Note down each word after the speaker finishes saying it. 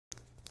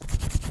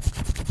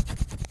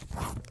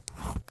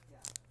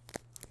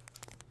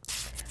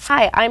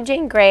Hi, I'm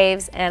Jane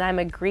Graves and I'm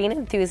a green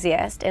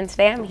enthusiast, and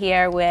today I'm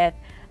here with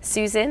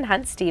Susan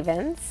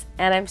Hunt-Stevens,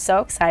 and I'm so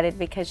excited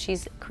because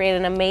she's created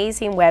an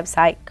amazing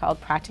website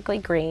called Practically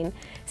Green,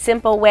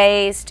 simple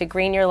ways to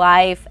green your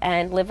life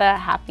and live a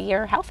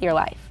happier, healthier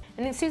life.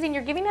 And then Susan,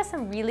 you're giving us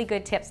some really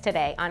good tips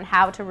today on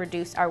how to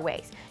reduce our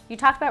waste. You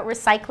talked about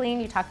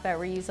recycling, you talked about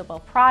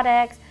reusable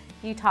products,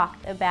 you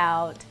talked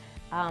about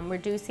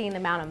reducing the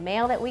amount of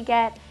mail that we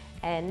get,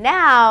 and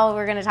now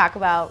we're going to talk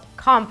about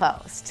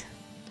compost.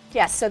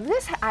 Yes, so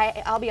this,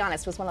 I'll be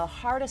honest, was one of the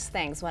hardest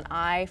things when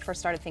I first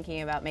started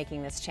thinking about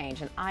making this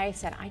change. And I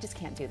said, I just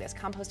can't do this.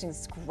 Composting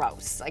is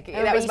gross. Like,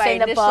 that was my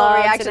initial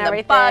reaction,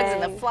 the bugs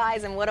and the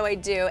flies, and what do I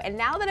do? And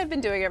now that I've been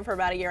doing it for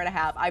about a year and a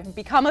half, I've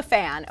become a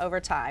fan over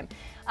time.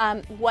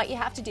 What you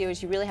have to do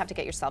is you really have to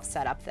get yourself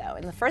set up though.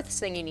 And the first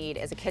thing you need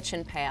is a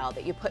kitchen pail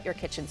that you put your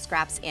kitchen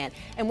scraps in.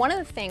 And one of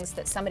the things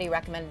that somebody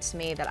recommended to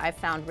me that I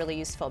found really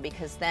useful,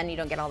 because then you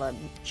don't get all the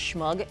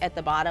schmug at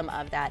the bottom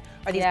of that,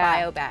 are these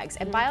bio bags.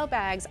 And bio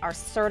bags are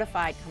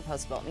certified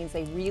compostable. It means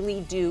they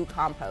really do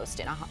compost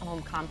in a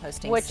home composting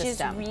system. Which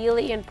is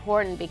really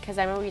important, because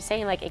I remember you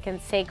saying like it can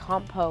say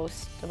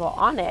compostable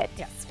on it.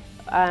 Yes.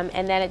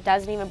 And then it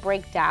doesn't even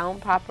break down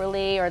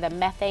properly, or the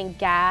methane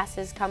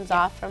gases comes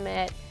off from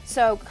it.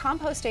 So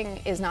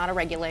composting is not a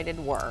regulated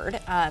word,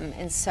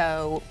 and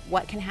so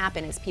what can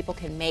happen is people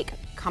can make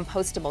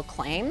compostable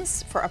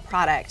claims for a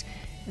product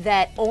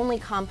that only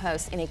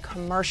composts in a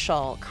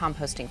commercial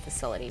composting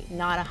facility,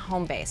 not a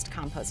home-based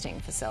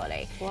composting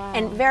facility. Wow.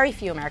 And very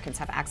few Americans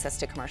have access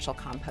to commercial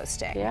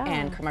composting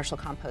and commercial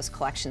compost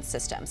collection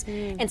systems.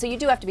 And so you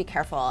do have to be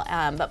careful,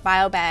 but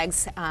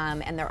biobags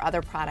and there are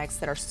other products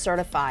that are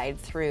certified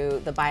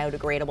through the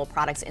Biodegradable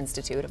Products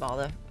Institute, of all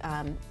the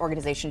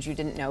organizations you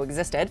didn't know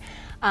existed,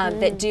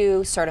 that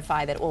do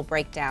certify that it will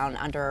break down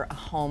under a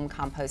home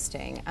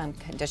composting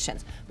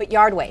conditions. But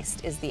yard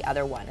waste is the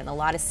other one, and a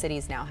lot of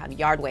cities now have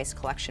yard waste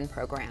collection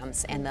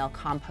programs, and they'll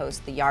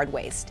compost the yard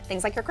waste.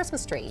 Things like your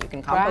Christmas tree. You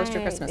can compost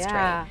your Christmas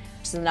tree,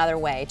 which is another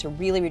way to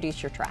really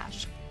reduce your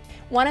trash.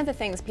 One of the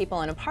things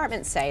people in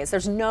apartments say is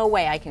there's no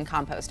way I can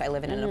compost. I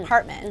live in an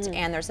apartment,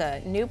 and there's a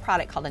new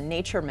product called a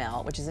Nature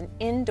Mill, which is an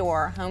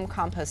indoor home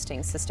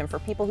composting system for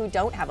people who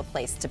don't have a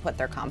place to put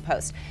their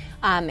compost.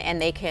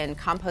 And they can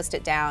compost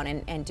it down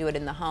and do it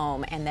in the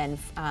home, and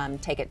then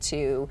take it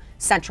to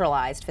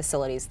centralized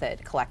facilities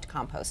that collect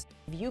compost.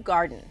 If you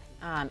garden,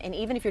 and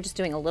even if you're just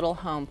doing a little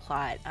home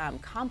plot,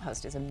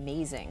 compost is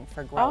amazing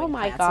for growing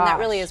plants. And that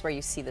really is where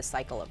you see the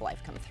cycle of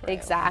life come through.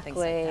 Exactly.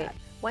 Like that.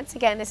 Once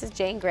again, this is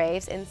Jane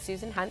Graves and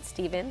Susan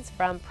Hunt-Stevens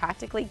from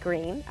Practically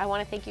Green. I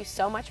want to thank you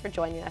so much for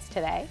joining us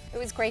today. It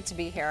was great to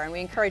be here, and we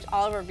encourage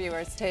all of our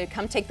viewers to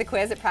come take the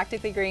quiz at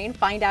Practically Green,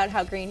 find out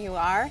how green you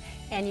are,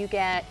 and you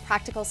get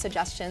practical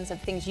suggestions of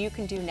things you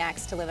can do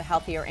next to live a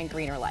healthier and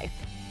greener life.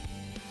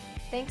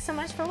 Thanks so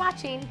much for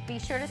watching. Be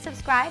sure to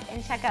subscribe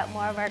and check out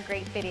more of our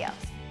great videos.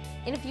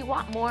 And if you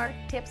want more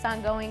tips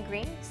on going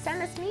green,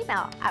 send us an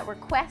email at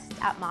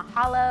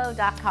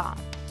request@mahalodotcom.